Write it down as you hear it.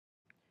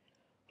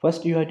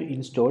First, you have to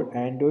install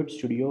Android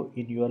Studio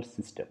in your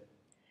system.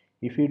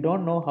 If you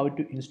don't know how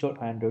to install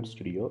Android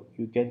Studio,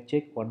 you can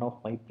check one of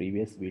my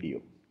previous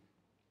video.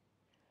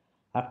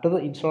 After the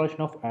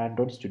installation of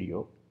Android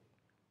Studio,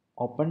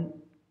 open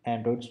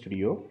Android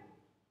Studio.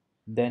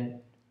 Then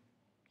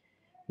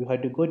you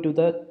have to go to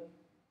the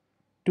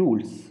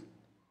tools,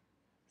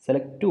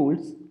 select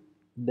tools,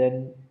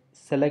 then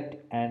select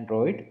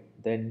Android,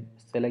 then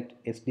select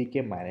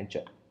SDK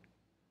manager.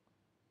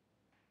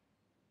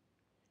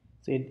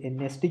 So in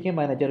SDK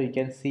manager you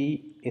can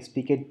see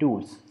SDK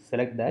tools,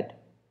 select that.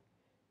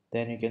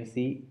 Then you can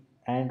see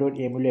Android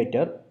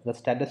emulator, the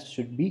status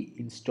should be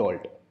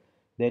installed.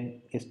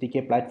 Then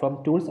SDK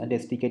platform tools and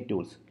SDK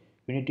tools.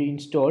 You need to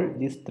install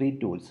these three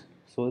tools.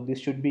 So this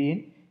should be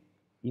in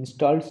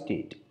installed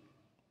state.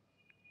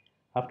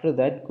 After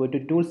that, go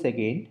to tools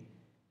again,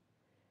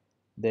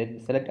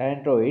 then select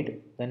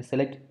Android, then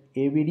select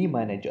AVD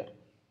manager.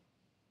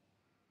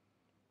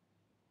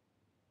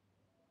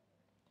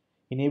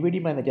 In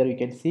AVD manager you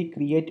can see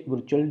create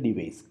virtual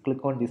device.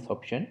 Click on this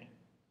option.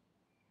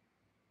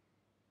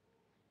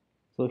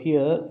 So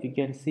here you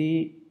can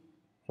see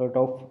a lot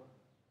of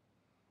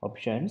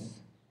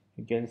options.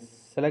 You can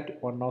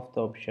select one of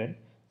the option.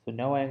 So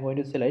now I am going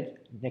to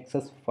select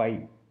Nexus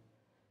 5.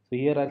 So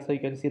here also you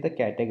can see the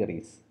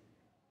categories.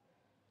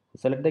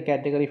 Select the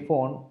category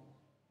phone,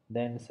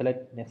 then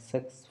select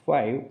Nexus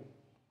 5,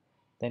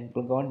 then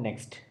click on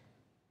next.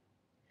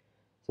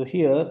 So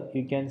here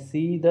you can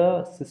see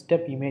the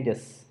system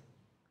images.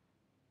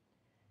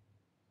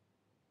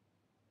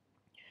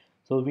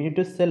 So we need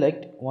to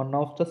select one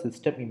of the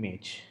system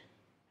image.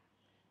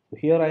 So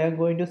here I am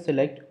going to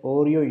select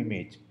Oreo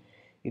image.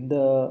 In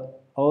the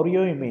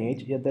Oreo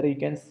image, there you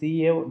can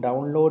see a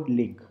download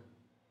link. So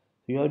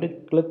you have to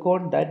click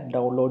on that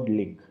download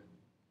link.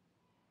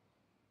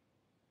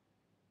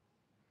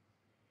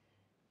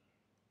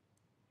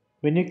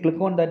 When you click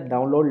on that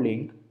download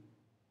link,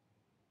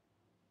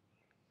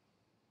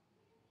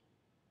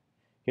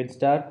 you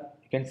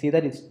can see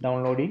that it's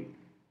downloading.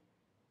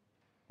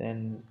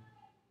 Then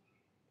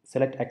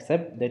select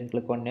accept, then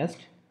click on next.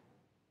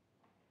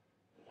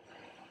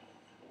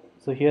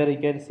 So here you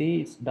can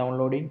see it's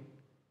downloading.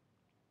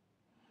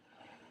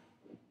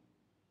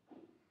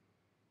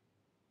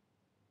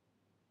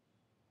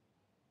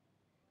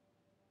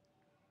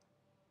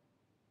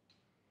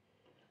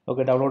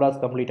 Okay, download has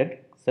completed.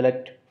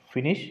 Select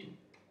finish.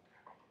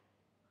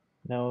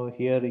 Now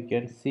here you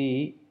can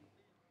see,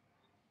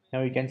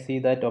 now you can see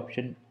that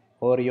option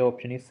or your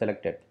option is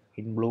selected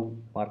in blue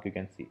mark. You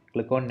can see,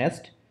 click on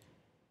next.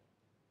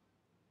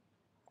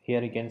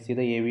 Here you can see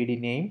the AVD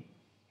name,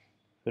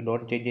 so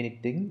don't change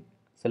anything.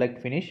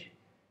 Select finish.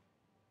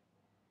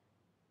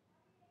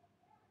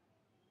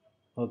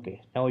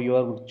 Okay, now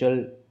your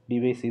virtual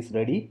device is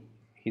ready.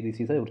 This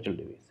is a virtual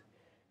device.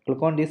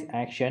 Click on this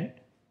action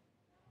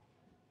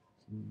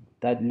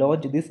that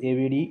launch this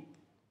AVD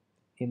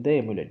in the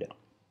emulator.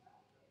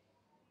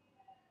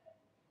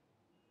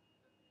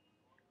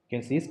 You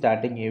can see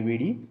starting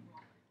AVD.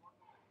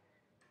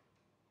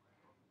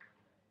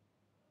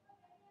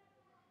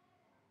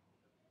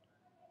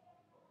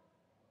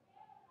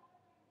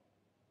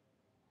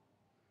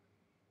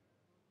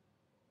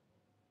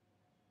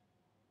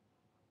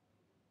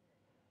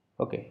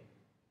 Okay,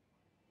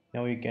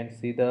 now you can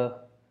see the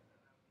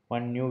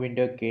one new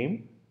window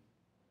came.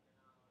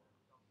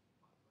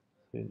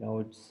 So now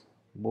it's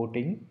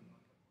booting.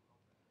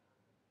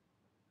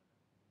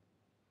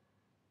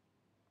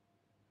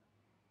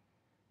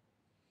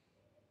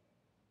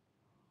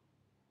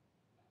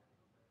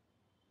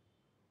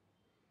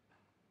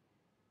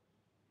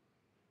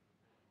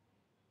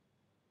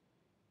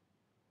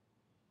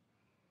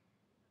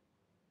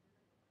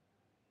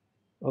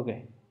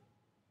 Okay,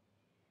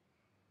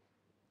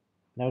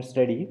 now it's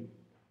ready.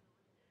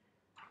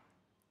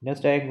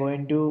 Next I am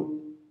going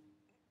to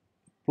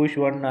push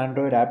one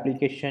Android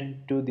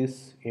application to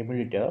this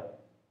emulator.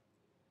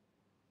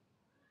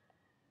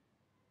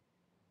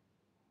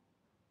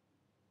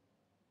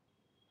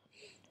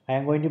 I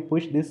am going to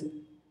push this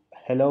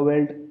Hello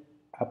World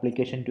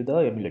application to the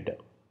emulator.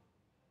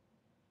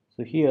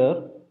 So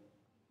here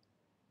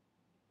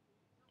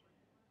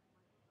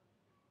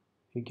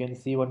you can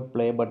see one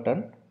play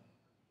button.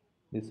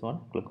 This one,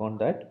 click on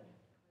that.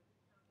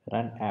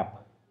 Run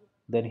app.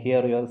 Then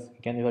here you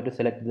have to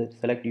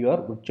select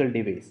your virtual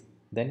device.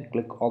 Then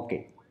click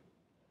OK.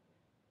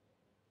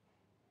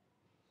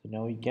 So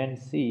now you can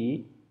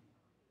see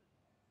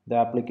the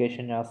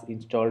application is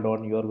installed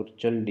on your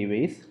virtual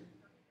device.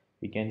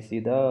 You can see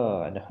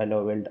the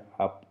Hello World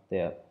app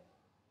there.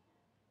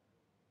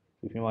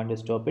 If you want to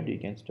stop it, you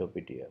can stop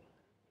it here.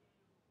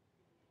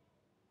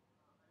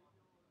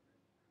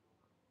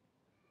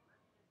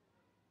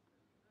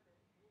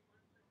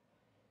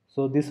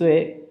 So this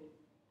way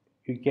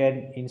you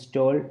can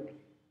install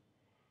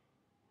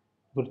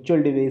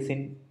virtual device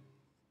in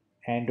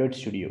Android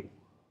Studio.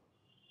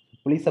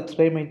 Please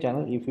subscribe my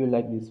channel if you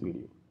like this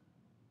video.